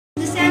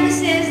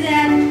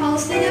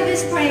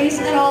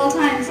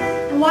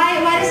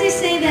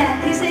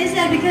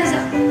that because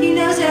He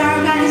knows that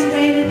our God is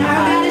greater, and our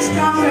God is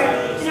stronger,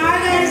 and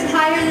our God is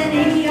higher than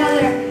any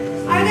other.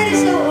 Our God is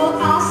so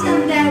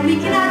awesome that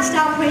we cannot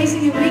stop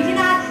praising Him. We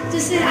cannot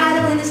just sit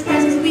idle in His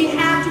presence. We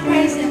have to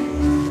praise Him.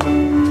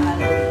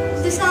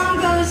 The song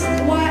goes,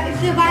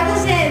 the Bible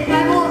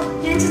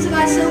mentions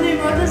about so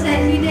many miracles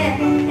that He did,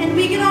 and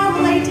we can all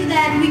relate to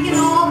that. We can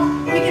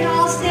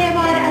all say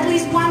about at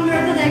least one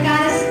miracle that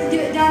God has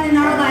done in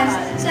our lives.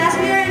 So as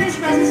we are in His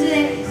presence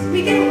today,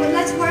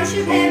 let's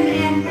worship Him,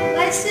 and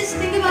let's just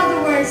think about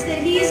the words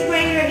that He is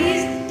greater, He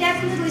is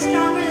definitely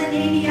stronger than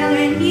any other,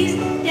 and He's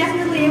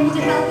definitely able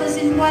to help us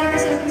in whatever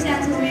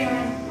circumstances we are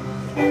in.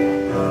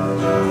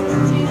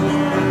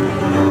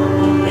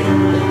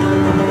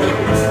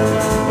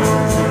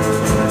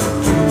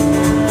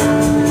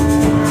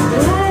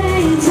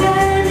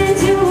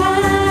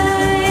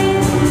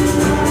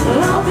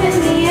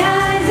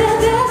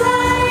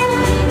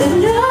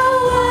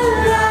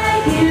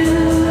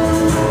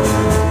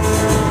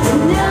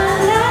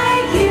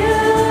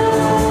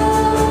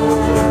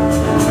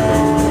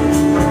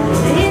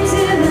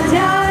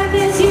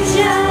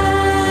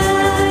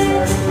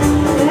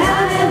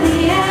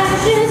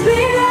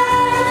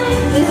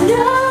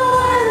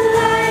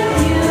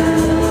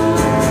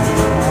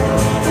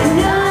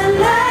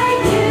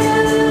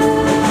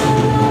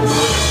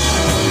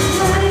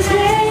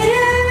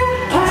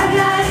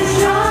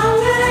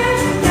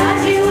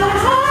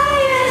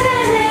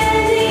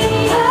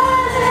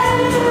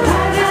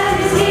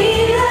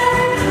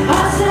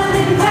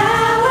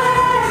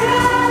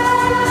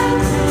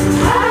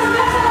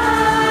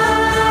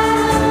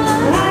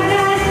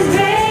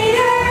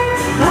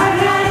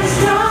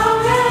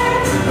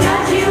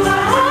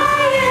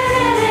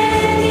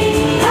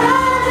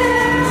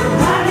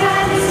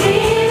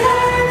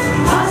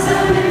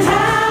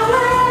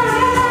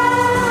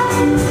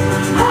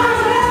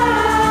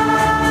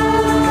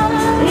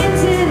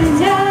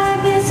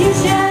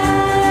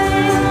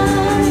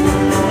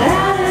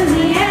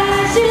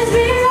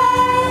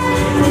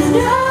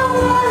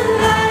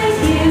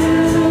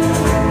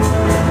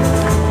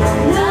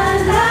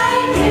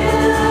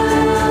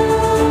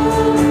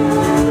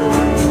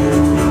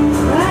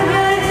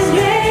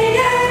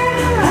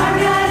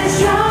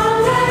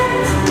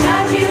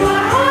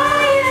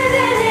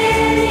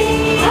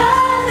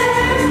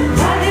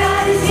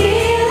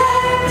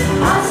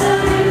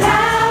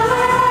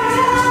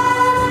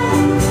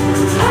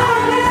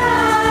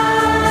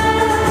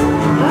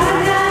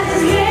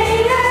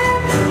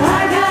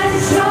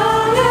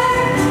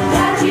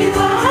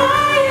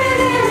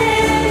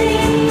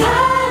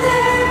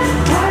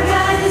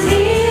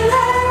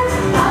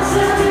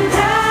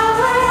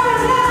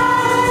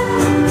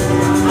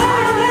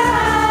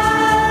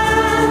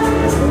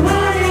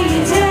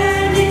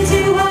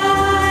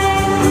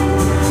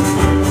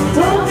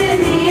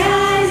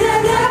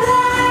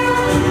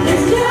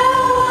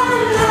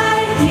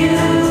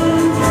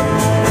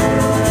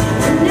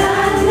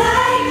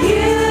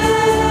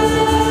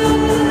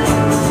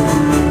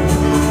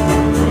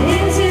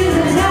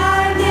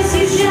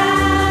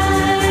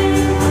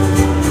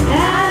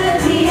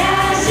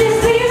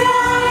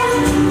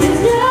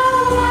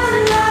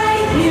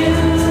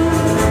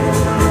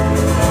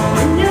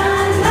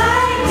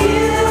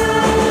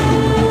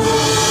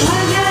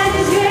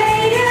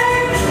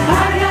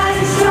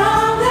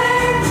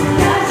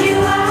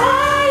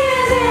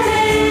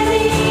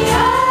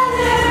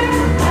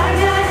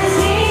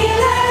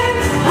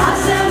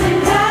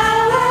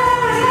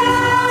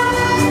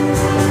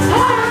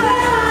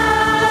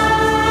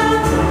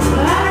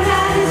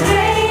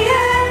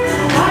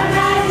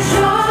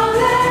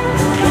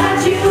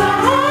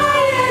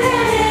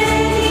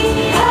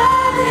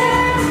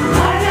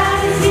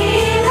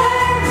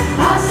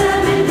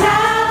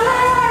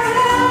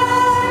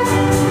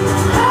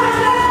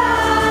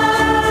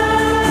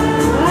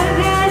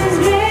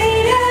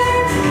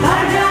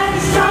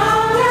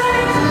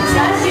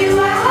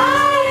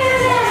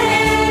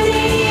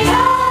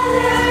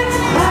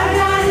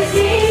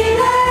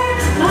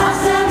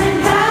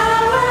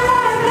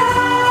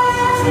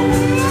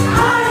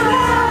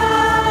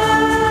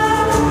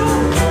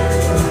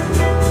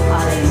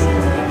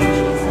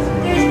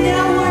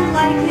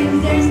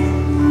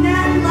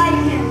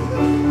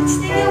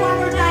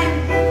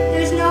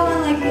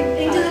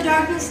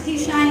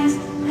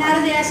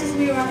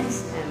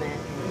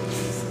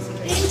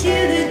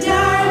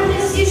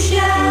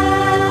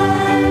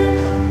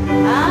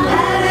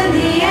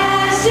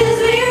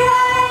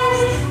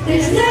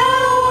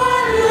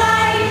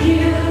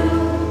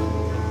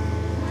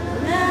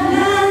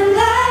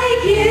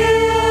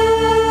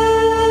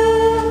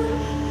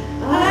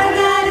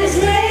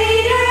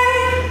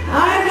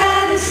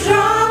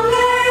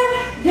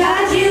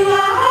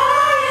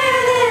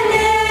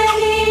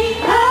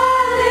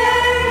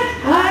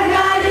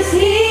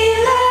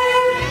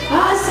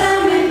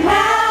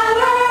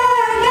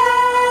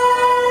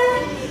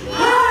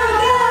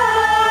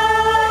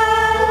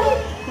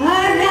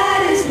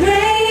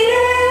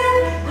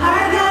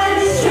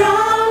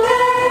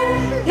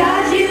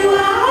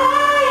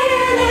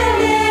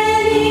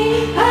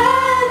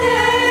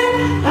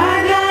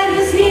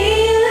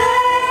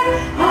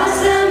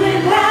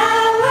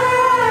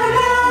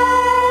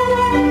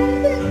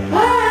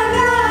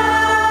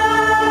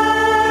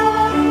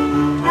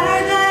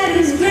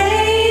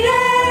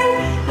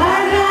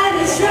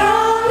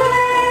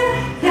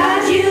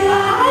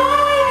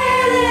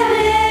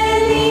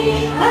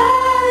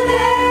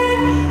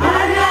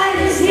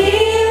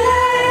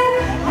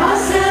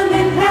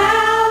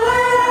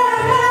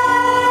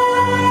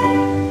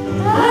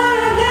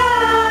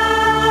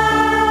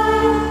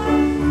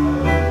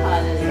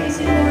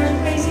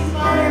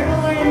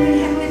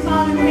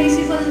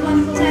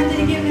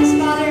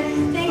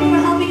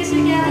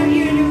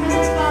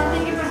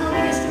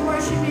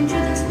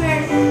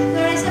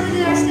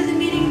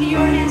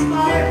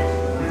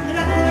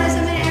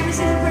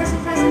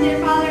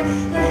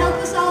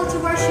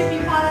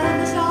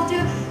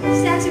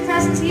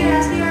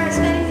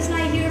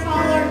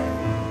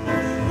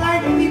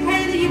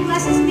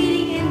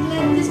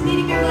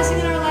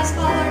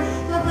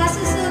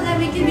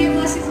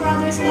 blessing for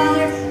others,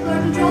 Father.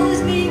 Lord, control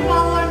this meeting,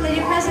 Father. Lord, let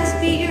your presence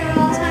be here at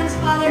all times,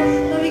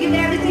 Father.